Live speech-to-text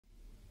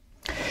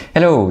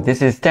Hello,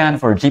 this is Stan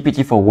for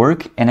GPT for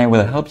Work, and I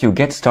will help you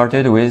get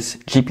started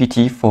with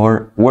GPT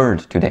for Word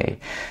today,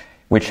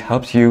 which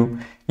helps you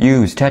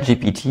use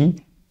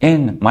ChatGPT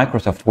in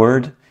Microsoft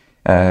Word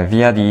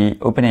via the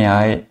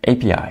OpenAI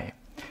API.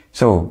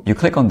 So you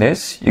click on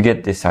this, you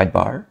get this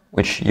sidebar,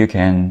 which you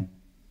can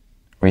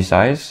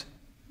resize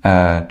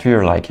to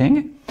your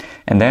liking,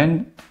 and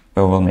then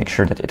we will make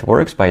sure that it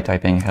works by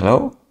typing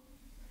hello.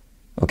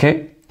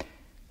 Okay,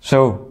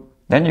 so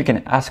then you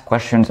can ask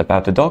questions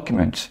about the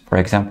document. For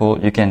example,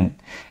 and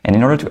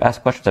in order to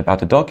ask questions about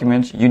the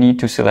document, you need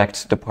to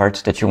select the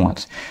parts that you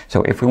want.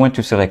 So if we want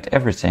to select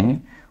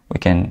everything, we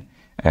can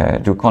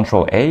do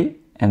Ctrl A,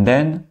 and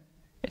then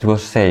it will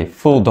say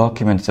full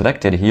document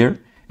selected here.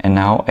 And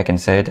now I can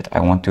say that I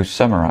want to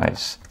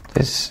summarize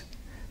this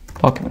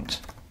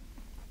document.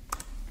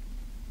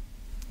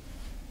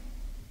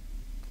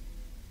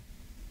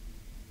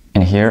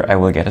 And here I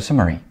will get a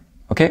summary.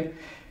 Okay.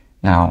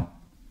 Now,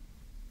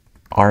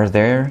 are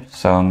there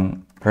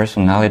some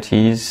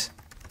personalities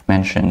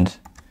mentioned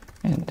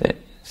in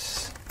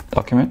this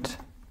document?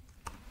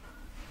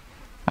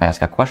 I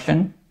ask a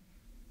question.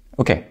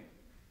 Okay.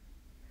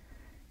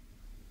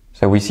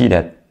 So we see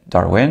that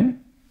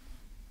Darwin.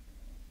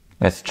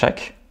 Let's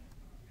check.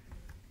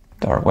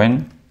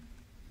 Darwin.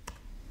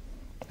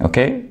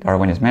 Okay,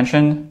 Darwin is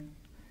mentioned.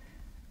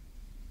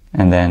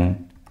 And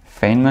then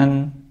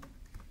Feynman.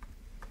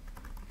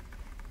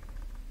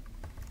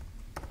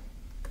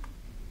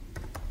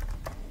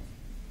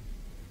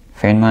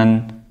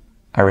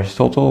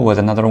 Aristotle was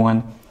another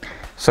one.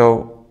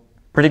 So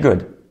pretty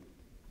good.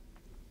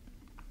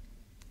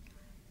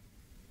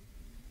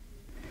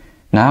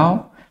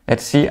 Now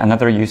let's see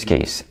another use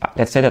case.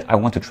 Let's say that I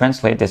want to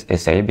translate this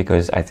essay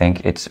because I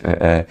think it's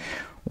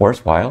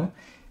worthwhile.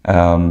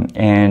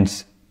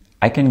 And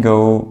I can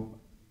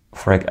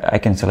I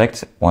can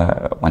select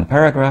one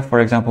paragraph, for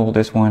example,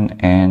 this one,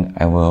 and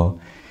I will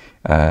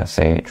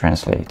say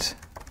translate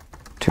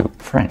to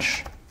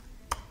French.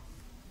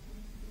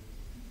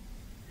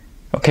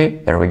 Okay,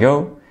 there we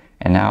go.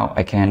 And now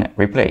I can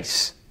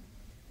replace.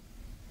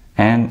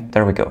 And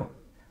there we go.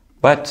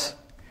 But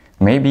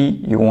maybe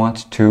you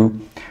want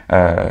to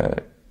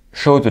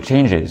show the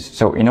changes.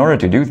 So in order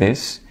to do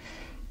this,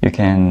 you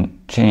can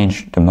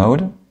change the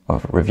mode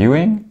of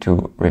reviewing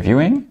to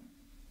reviewing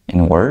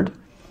in Word.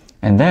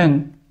 And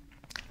then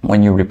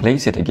when you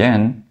replace it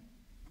again,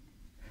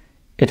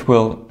 it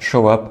will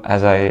show up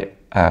as a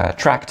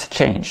tracked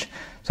change.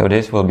 So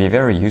this will be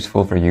very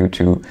useful for you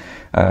to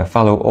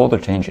follow all the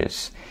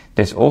changes.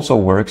 This also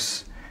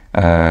works,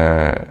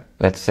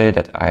 let's say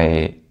that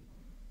I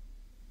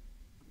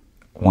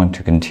want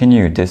to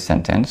continue this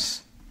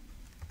sentence,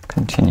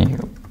 continue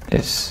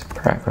this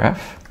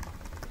paragraph.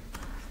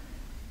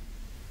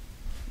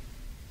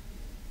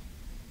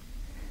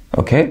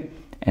 Okay,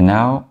 and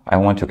now I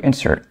want to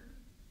insert.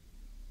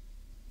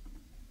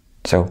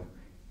 So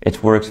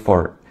it works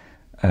for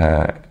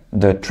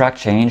the track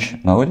change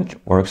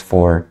mode works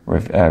for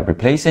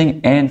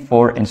replacing and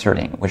for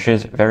inserting, which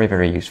is very,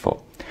 very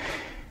useful.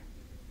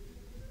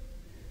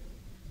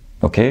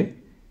 Okay.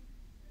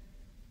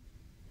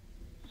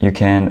 You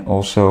can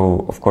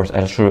also, of course,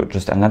 I'll show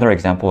just another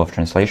example of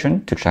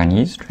translation to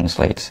Chinese,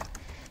 translate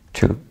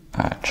to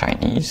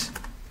Chinese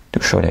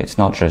to show that it's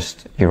not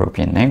just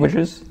European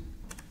languages.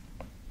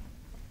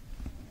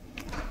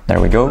 There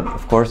we go.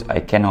 Of course, I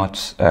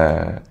cannot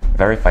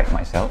verify it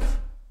myself.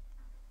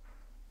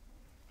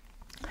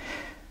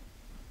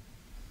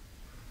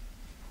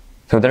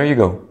 So there you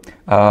go.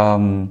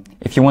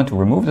 If you want to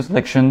remove the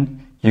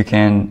selection, you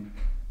can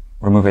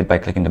remove it by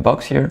clicking the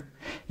box here.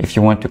 If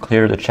you want to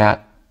clear the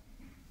chat,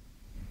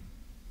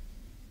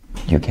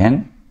 you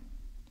can.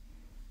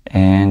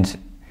 And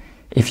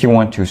if you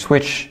want to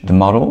switch the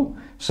model,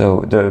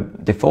 so the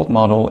default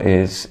model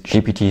is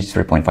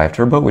GPT-3.5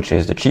 Turbo, which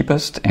is the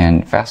cheapest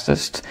and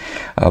fastest.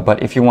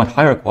 But if you want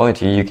higher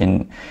quality, you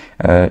can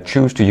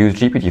choose to use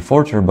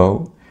GPT-4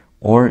 Turbo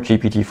or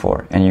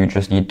GPT-4, and you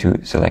just need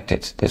to select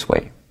it this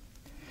way.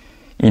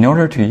 In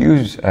order to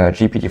use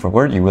GPT for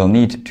Word, you will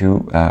need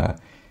to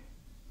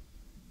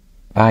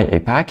buy a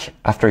pack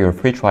after your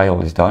free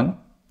trial is done.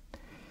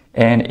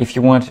 And if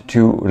you want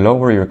to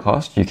lower your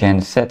cost, you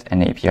can set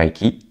an API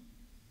key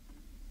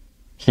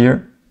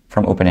here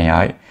from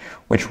OpenAI,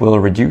 which will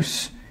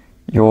reduce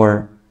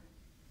your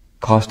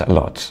cost a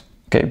lot.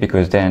 Okay,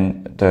 because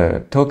then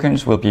the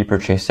tokens will be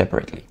purchased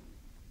separately.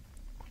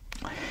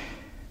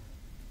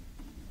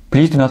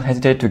 Please do not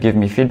hesitate to give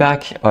me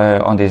feedback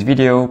on this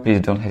video.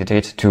 Please don't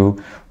hesitate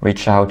to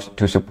reach out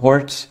to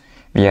support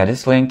via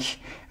this link.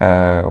 We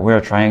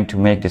are trying to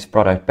make this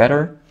product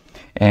better,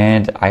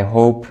 and I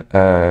hope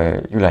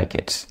you like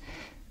it.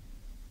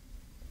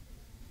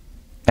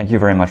 Thank you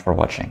very much for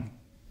watching.